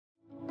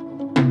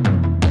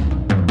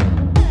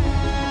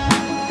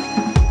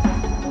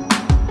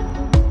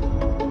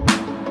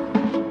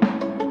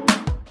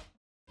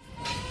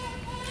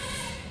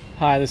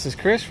Hi, this is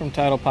Chris from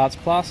Total Parts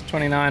Plus,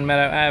 29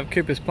 Meadow Ave,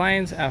 Coopers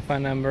Plains. Our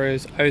phone number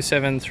is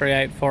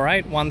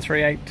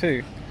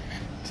 0738481382.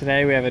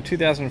 Today we have a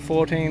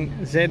 2014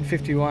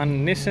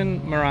 Z51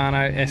 Nissan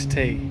Murano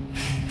ST.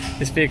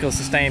 This vehicle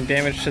sustained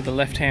damage to the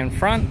left-hand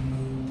front.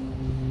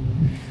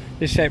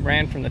 This shape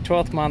ran from the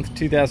 12th month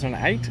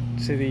 2008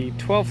 to the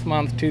 12th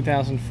month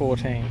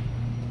 2014.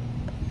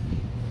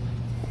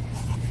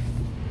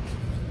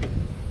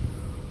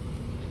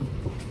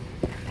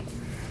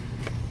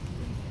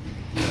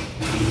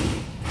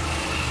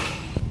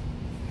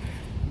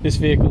 This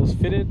vehicle is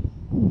fitted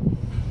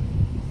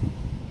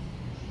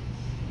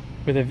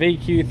with a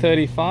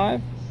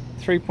VQ35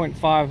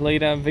 3.5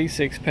 litre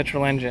V6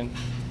 petrol engine,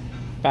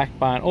 backed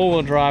by an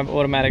all-wheel drive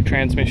automatic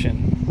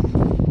transmission.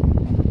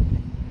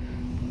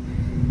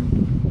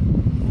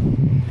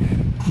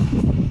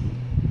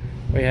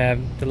 We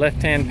have the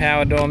left-hand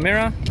power door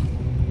mirror.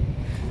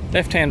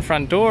 Left-hand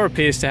front door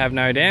appears to have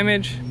no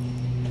damage.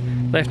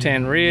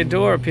 Left-hand rear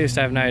door appears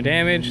to have no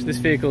damage. This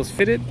vehicle is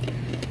fitted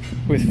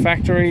with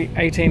factory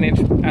 18-inch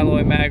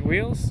alloy mag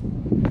wheels.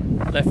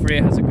 Left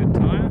rear has a good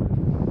tyre.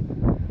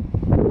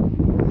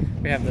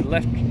 We have the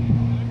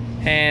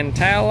left-hand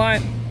tail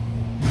light,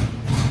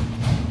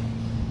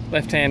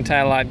 left-hand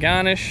tail light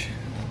garnish.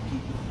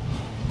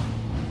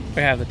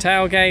 We have the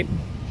tailgate,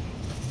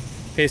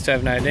 appears to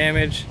have no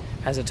damage,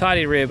 has a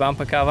tidy rear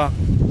bumper cover.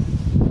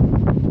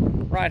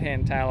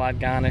 Right-hand tail light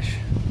garnish,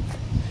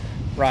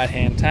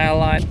 right-hand tail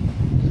light.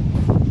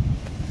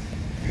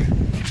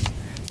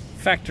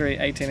 Factory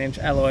 18-inch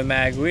alloy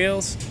mag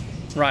wheels.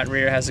 Right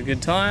rear has a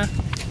good tyre.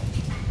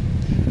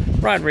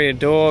 Right rear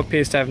door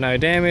appears to have no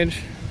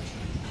damage.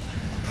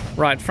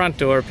 Right front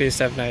door appears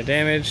to have no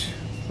damage.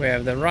 We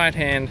have the right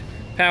hand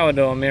power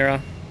door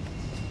mirror.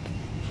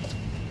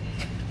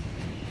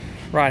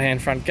 Right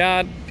hand front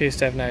guard appears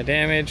to have no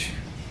damage.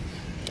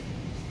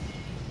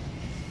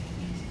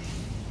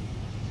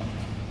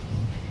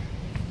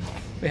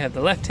 We have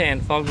the left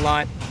hand fog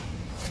light,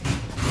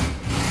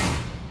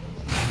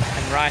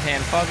 right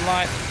hand fog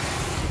light.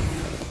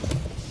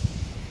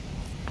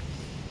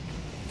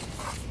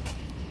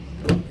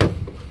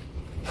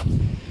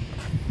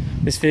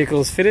 This vehicle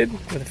is fitted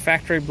with a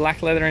factory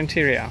black leather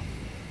interior.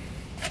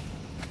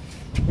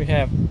 We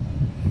have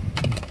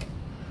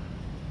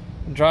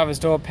a driver's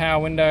door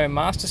power window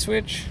master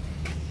switch,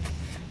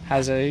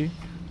 has a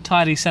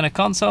tidy center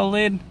console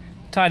lid,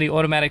 tidy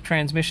automatic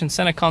transmission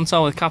center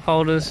console with cup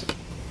holders.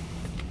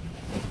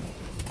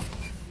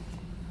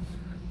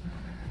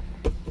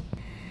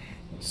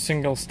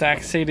 Single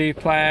stack CD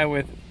player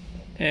with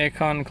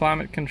aircon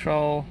climate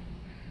control.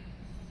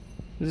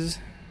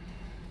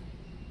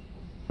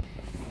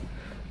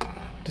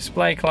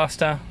 Display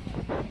cluster.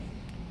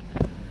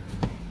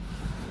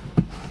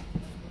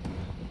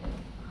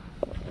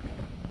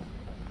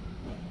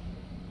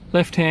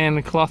 Left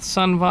hand cloth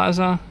sun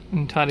visor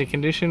in tidy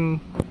condition.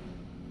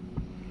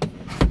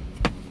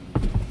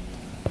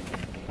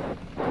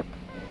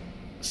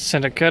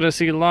 Center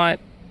courtesy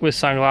light with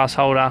sunglass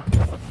holder.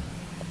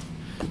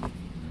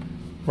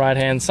 Right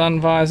hand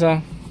sun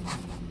visor,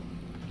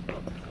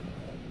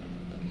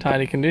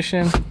 tidy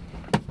condition.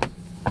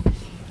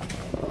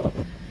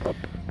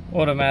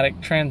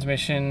 Automatic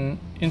transmission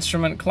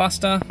instrument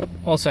cluster,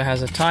 also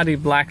has a tidy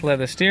black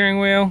leather steering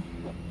wheel.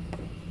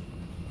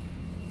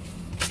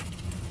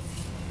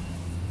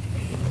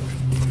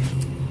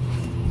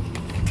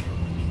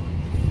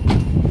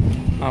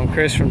 I'm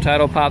Chris from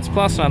Total Parts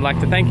Plus, and I'd like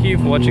to thank you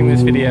for watching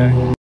this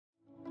video.